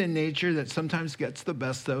have a sin nature that sometimes gets the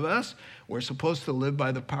best of us, we're supposed to live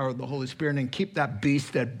by the power of the Holy Spirit and keep that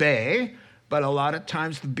beast at bay. But a lot of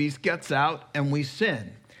times the beast gets out and we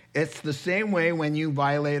sin. It's the same way when you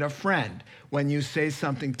violate a friend, when you say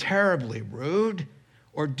something terribly rude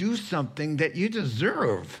or do something that you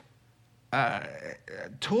deserve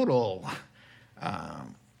total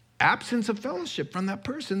absence of fellowship from that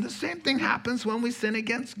person. The same thing happens when we sin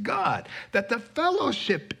against God, that the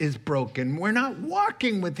fellowship is broken. We're not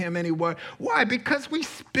walking with him anymore. Why? Because we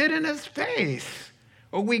spit in his face,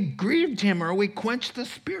 or we grieved him, or we quenched the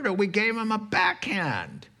spirit, or we gave him a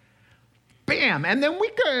backhand. Bam. And then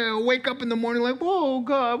we wake up in the morning like, whoa,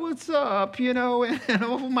 God, what's up? And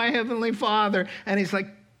oh, my Heavenly Father. And he's like,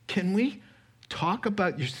 can we talk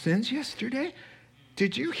about your sins yesterday?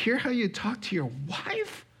 Did you hear how you talked to your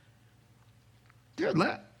wife? Dude,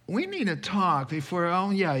 we need to talk before,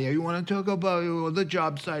 you want to talk about the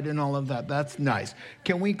job site and all of that. That's nice.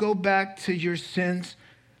 Can we go back to your sins?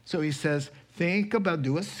 So he says,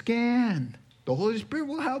 do a scan. The Holy Spirit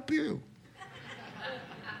will help you.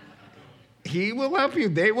 He will help you.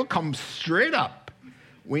 They will come straight up.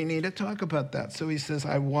 We need to talk about that. So he says,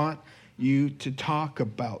 I want you to talk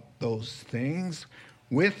about those things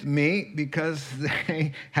with me because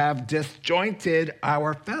they have disjointed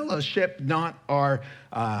our fellowship, not our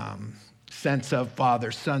sense of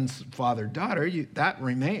father, son, father, daughter. That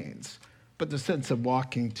remains. But the sense of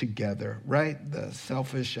walking together, right? The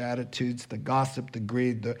selfish attitudes, the gossip, the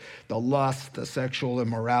greed, the lust, the sexual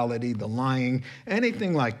immorality, the lying,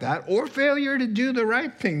 anything like that, or failure to do the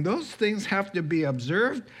right thing. Those things have to be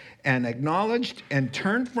observed and acknowledged and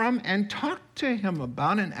turned from and talked to him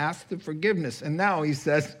about and asked the forgiveness. And now he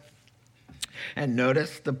says, and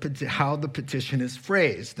notice how the petition is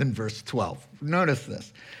phrased in verse 12. Notice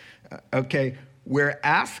this. We're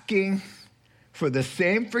asking for the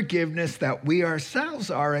same forgiveness that we ourselves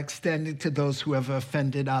are extending to those who have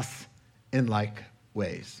offended us in like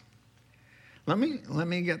ways. Let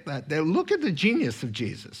me get that there. Look at the genius of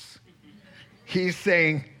Jesus. He's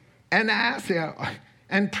saying,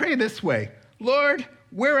 and pray this way, Lord,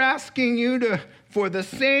 we're asking you for the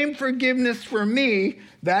same forgiveness for me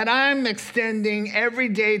that I'm extending every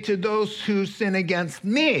day to those who sin against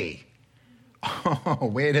me. Oh,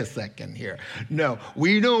 wait a second here. No,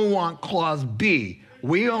 we don't want clause B.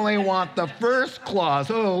 We only want the first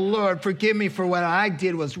clause. Oh, Lord, forgive me for what I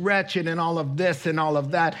did was wretched and all of this and all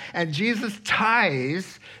of that. And Jesus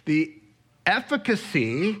ties the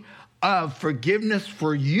efficacy of forgiveness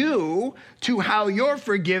for you to how you're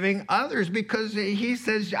forgiving others, because he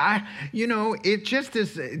says,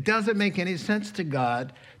 it doesn't make any sense to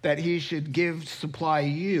God that he should supply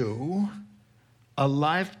you a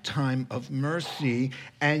lifetime of mercy,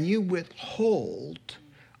 and you withhold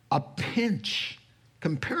a pinch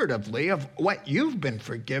comparatively of what you've been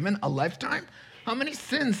forgiven, a lifetime. How many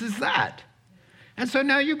sins is that? And so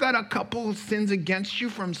now you got a couple of sins against you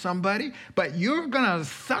from somebody, but you're going to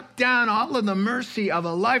suck down all of the mercy of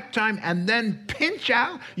a lifetime and then pinch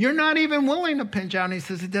out. You're not even willing to pinch out. And he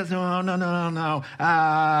says, no,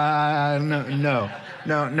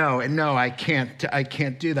 I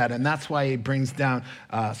can't do that. And that's why he brings down,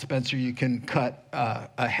 Spencer, you can cut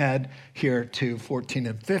ahead here to 14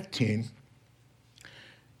 and 15.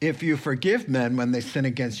 If you forgive men when they sin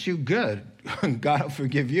against you, good. God will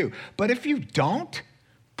forgive you. But if you don't,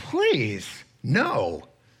 please know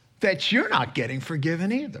that you're not getting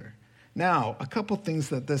forgiven either. Now, a couple things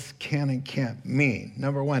that this can and can't mean.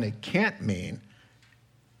 Number one, it can't mean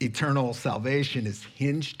eternal salvation is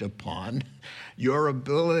hinged upon your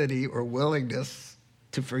ability or willingness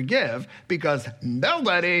to forgive, because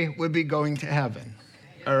nobody would be going to heaven.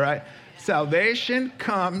 All right? Salvation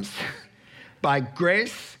comes by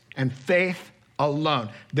grace and faith alone.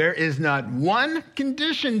 There is not one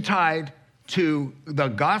condition tied to the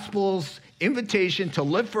gospel's invitation to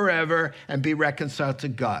live forever and be reconciled to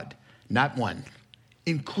God. Not one,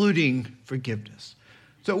 including forgiveness.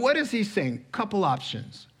 So what is he saying? Couple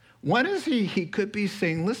options. One is he could be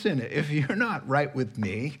saying, listen, if you're not right with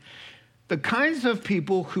me, the kinds of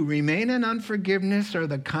people who remain in unforgiveness are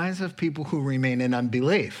the kinds of people who remain in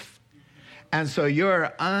unbelief. And so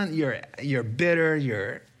you're bitter,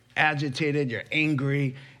 you're agitated, you're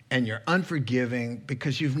angry, and you're unforgiving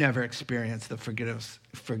because you've never experienced the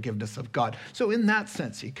forgiveness of God. So in that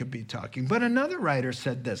sense, he could be talking. But another writer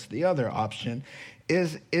said this, the other option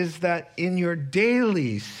is that in your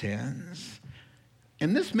daily sins,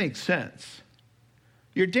 and this makes sense,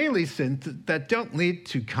 your daily sins that don't lead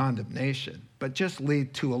to condemnation, but just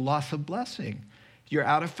lead to a loss of blessing. You're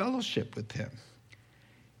out of fellowship with him.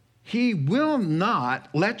 He will not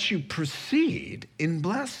let you proceed in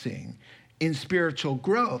blessing, in spiritual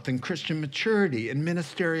growth, in Christian maturity, in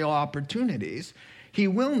ministerial opportunities. He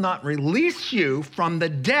will not release you from the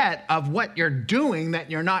debt of what you're doing that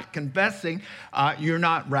you're not confessing. You're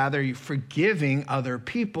not rather forgiving other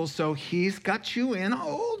people. So he's got you in a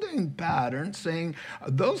holding pattern saying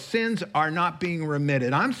those sins are not being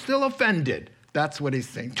remitted. I'm still offended. That's what he's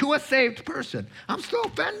saying. To a saved person, I'm still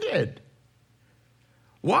offended.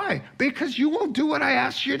 Why? Because you won't do what I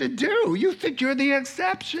asked you to do. You think you're the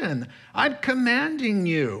exception. I'm commanding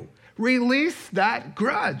you. Release that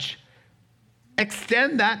grudge.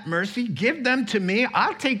 Extend that mercy. Give them to me.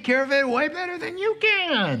 I'll take care of it way better than you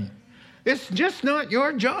can. It's just not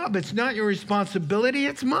your job. It's not your responsibility.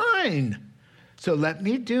 It's mine. So let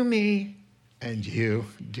me do me and you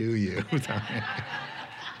do you.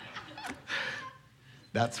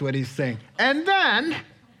 That's what he's saying. And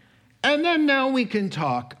then now we can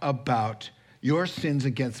talk about your sins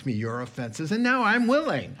against me, your offenses. And now I'm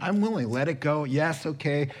willing. Let it go. Yes,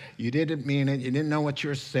 okay, you didn't mean it. You didn't know what you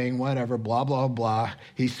were saying, whatever, blah, blah, blah.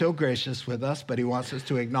 He's so gracious with us, but he wants us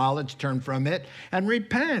to acknowledge, turn from it, and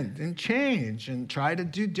repent and change and try to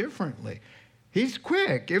do differently. He's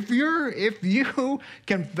quick. If you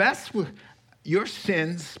confess your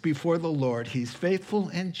sins before the Lord, he's faithful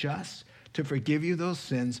and just to forgive you those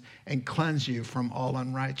sins and cleanse you from all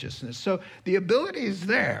unrighteousness. So the ability is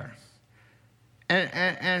there.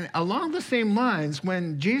 And along the same lines,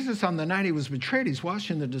 when Jesus on the night he was betrayed, he's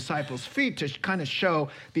washing the disciples' feet to kind of show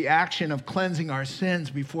the action of cleansing our sins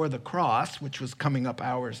before the cross, which was coming up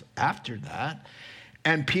hours after that.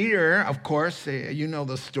 And Peter, of course, you know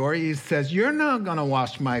the story. He says, "You're not going to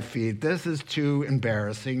wash my feet. This is too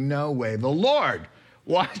embarrassing. No way. The Lord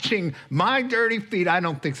washing my dirty feet? I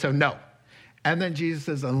don't think so. No." And then Jesus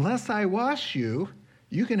says, "Unless I wash you,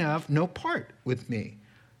 you can have no part with me."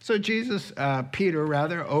 So Peter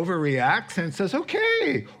rather overreacts and says,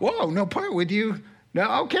 "Okay, whoa, no part with you.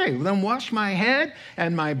 No, okay, then wash my head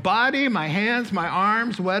and my body, my hands, my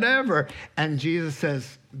arms, whatever." And Jesus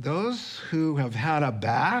says, "Those who have had a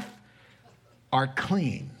bath are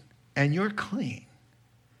clean, and you're clean.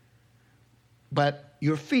 But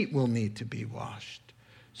your feet will need to be washed."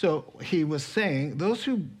 So he was saying, those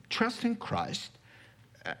who trust in Christ,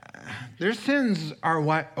 their sins are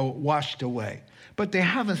washed away, but they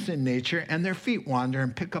have a sin nature, and their feet wander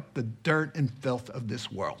and pick up the dirt and filth of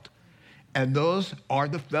this world. And those are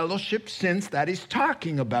the fellowship sins that he's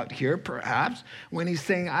talking about here, perhaps, when he's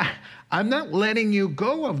saying, I'm not letting you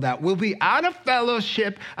go of that. We'll be out of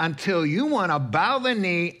fellowship until you want to bow the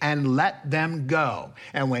knee and let them go.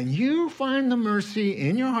 And when you find the mercy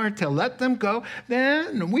in your heart to let them go,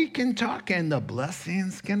 then we can talk and the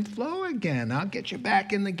blessings can flow again. I'll get you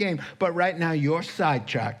back in the game. But right now, you're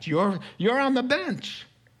sidetracked. You're on the bench.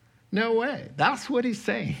 No way. That's what he's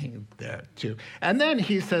saying there too. And then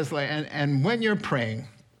he says, and when you're praying,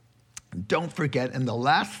 don't forget, and the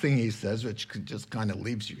last thing he says, which just kind of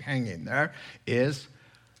leaves you hanging there, is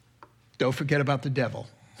don't forget about the devil.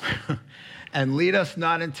 And lead us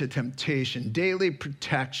not into temptation, daily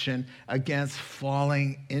protection against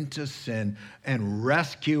falling into sin, and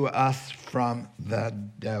rescue us from the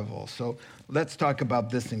devil. So let's talk about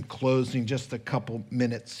this in closing, just a couple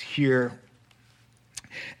minutes here.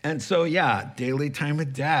 And so, daily time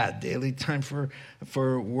with Dad, daily time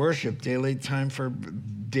for worship, daily time for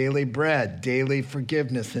daily bread, daily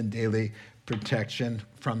forgiveness, and daily protection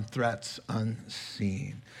from threats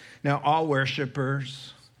unseen. Now, all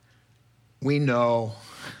worshipers, we know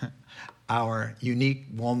our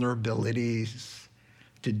unique vulnerabilities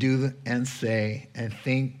to do and say and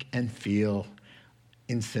think and feel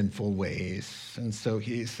in sinful ways. And so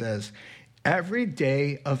he says, every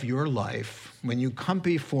day of your life, when you come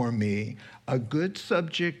before me, a good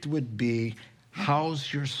subject would be,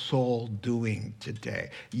 how's your soul doing today?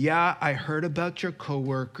 Yeah, I heard about your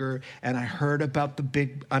coworker, and I heard about the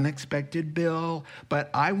big unexpected bill, but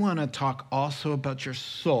I want to talk also about your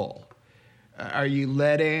soul. Are you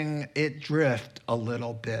letting it drift a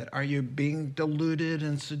little bit? Are you being deluded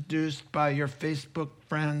and seduced by your Facebook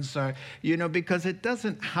friends? Because it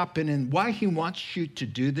doesn't happen. And why he wants you to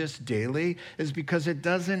do this daily is because it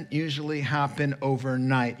doesn't usually happen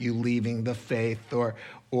overnight, you leaving the faith or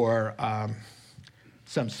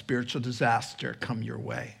some spiritual disaster come your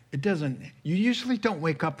way. It doesn't. You usually don't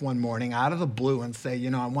wake up one morning out of the blue and say,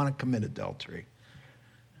 I want to commit adultery.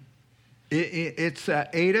 It's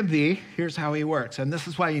A to B. Here's how he works. And this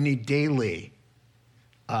is why you need daily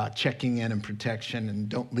checking in and protection, and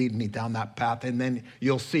don't lead me down that path. And then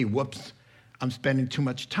you'll see, whoops, I'm spending too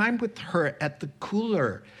much time with her at the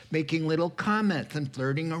cooler, making little comments and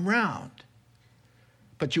flirting around.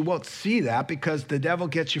 But you won't see that because the devil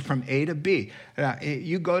gets you from A to B.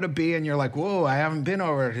 You go to B and you're like, whoa, I haven't been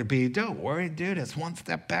over to B. Don't worry, dude. It's one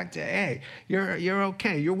step back to A. You're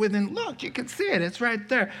okay. You're within, look, you can see it. It's right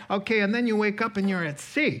there. Okay, and then you wake up and you're at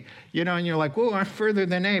C. And you're like, whoa, I'm further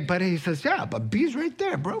than A. But he says, yeah, but B's right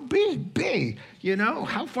there, bro. B's B.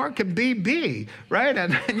 How far can B be, right?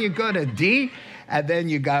 And then you go to D, and then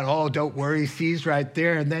you got, oh, don't worry, C's right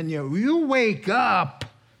there. And then you wake up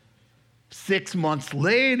 6 months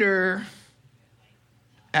later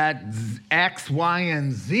at X, Y,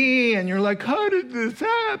 and Z, and you're like, how did this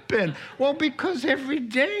happen? Well, because every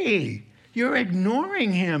day you're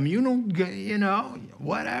ignoring him. You don't,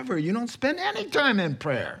 whatever. You don't spend any time in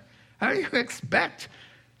prayer. How do you expect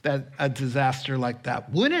that a disaster like that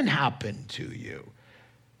wouldn't happen to you?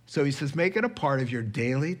 So he says, make it a part of your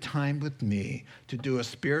daily time with me to do a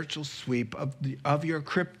spiritual sweep of your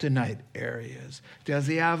kryptonite areas. Does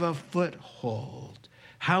he have a foothold?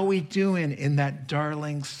 How are we doing in that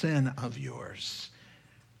darling sin of yours?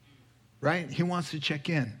 Right? He wants to check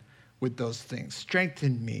in with those things.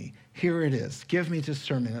 Strengthen me. Here it is. Give me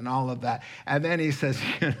discernment and all of that. And then he says,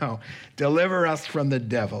 deliver us from the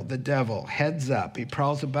devil. The devil, heads up. He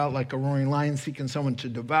prowls about like a roaring lion seeking someone to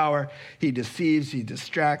devour. He deceives, he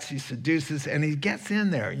distracts, he seduces, and he gets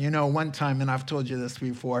in there. One time, and I've told you this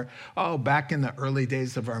before, back in the early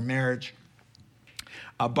days of our marriage,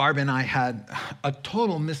 Barb and I had a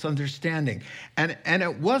total misunderstanding. And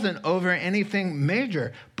it wasn't over anything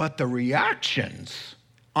major, but the reactions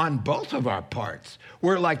on both of our parts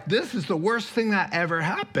were like, this is the worst thing that ever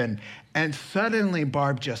happened. And suddenly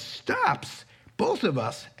Barb just stops, both of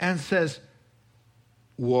us, and says,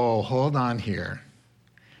 whoa, hold on here.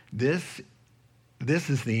 This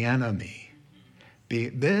is the enemy.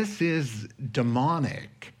 This is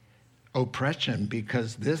demonic oppression,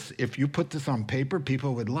 because if you put this on paper,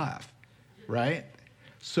 people would laugh, right?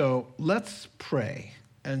 So let's pray.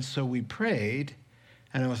 And so we prayed,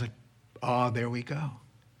 and I was like, oh, there we go.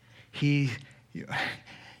 He's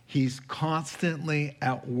constantly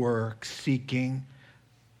at work seeking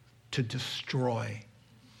to destroy.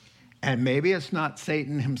 And maybe it's not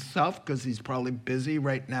Satan himself, because he's probably busy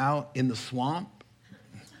right now in the swamp.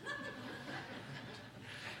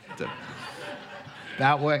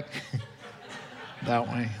 That way. That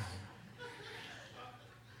way.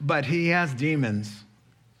 But he has demons,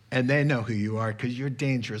 and they know who you are because you're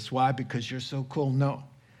dangerous. Why? Because you're so cool? No.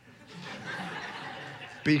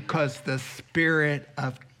 Because the Spirit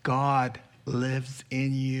of God lives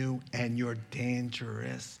in you, and you're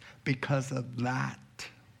dangerous because of that.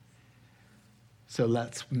 So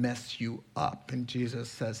let's mess you up. And Jesus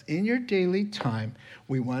says, in your daily time,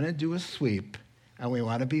 we want to do a sweep, and we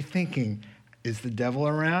want to be thinking, is the devil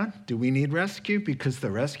around? Do we need rescue? Because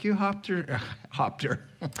the rescue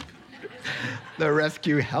the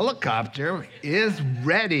rescue helicopter is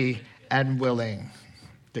ready and willing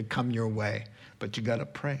to come your way. But you got to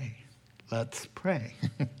pray. Let's pray.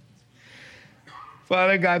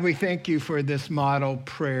 Father God, we thank you for this model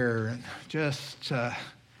prayer and just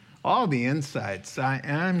all the insights. I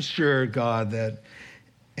am sure, God, that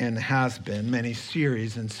and has been many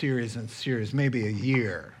series and series and series, maybe a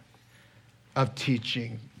year of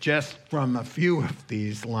teaching just from a few of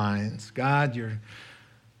these lines. God, you're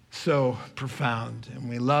so profound, and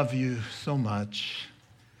we love you so much.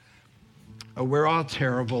 We're all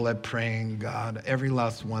terrible at praying, God, every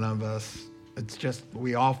last one of us. It's just,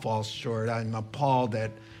 we all fall short. I'm appalled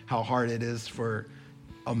at how hard it is for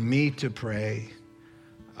me to pray.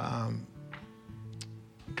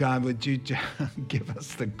 God, would you give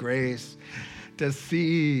us the grace to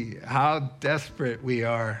see how desperate we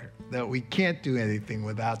are, that we can't do anything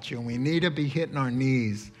without you, and we need to be hitting our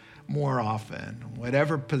knees more often.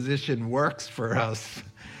 Whatever position works for us,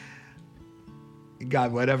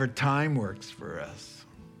 God, whatever time works for us,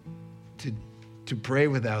 to pray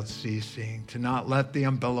without ceasing, to not let the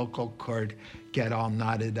umbilical cord get all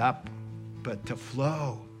knotted up, but to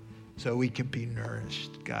flow so we can be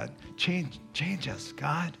nourished. God, change us,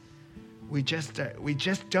 God. We just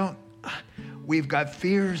don't, we've got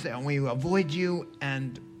fears and we avoid you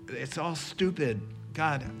and it's all stupid.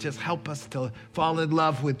 God, just help us to fall in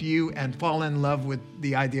love with you and fall in love with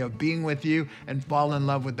the idea of being with you and fall in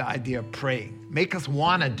love with the idea of praying. Make us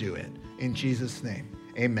want to do it. In Jesus' name,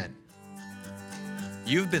 amen.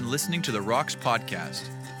 You've been listening to the Rocks Podcast.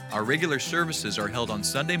 Our regular services are held on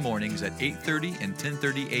Sunday mornings at 8:30 and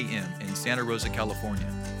 10:30 a.m. in Santa Rosa, California.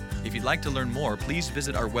 If you'd like to learn more, please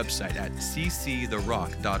visit our website at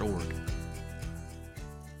cctherock.org.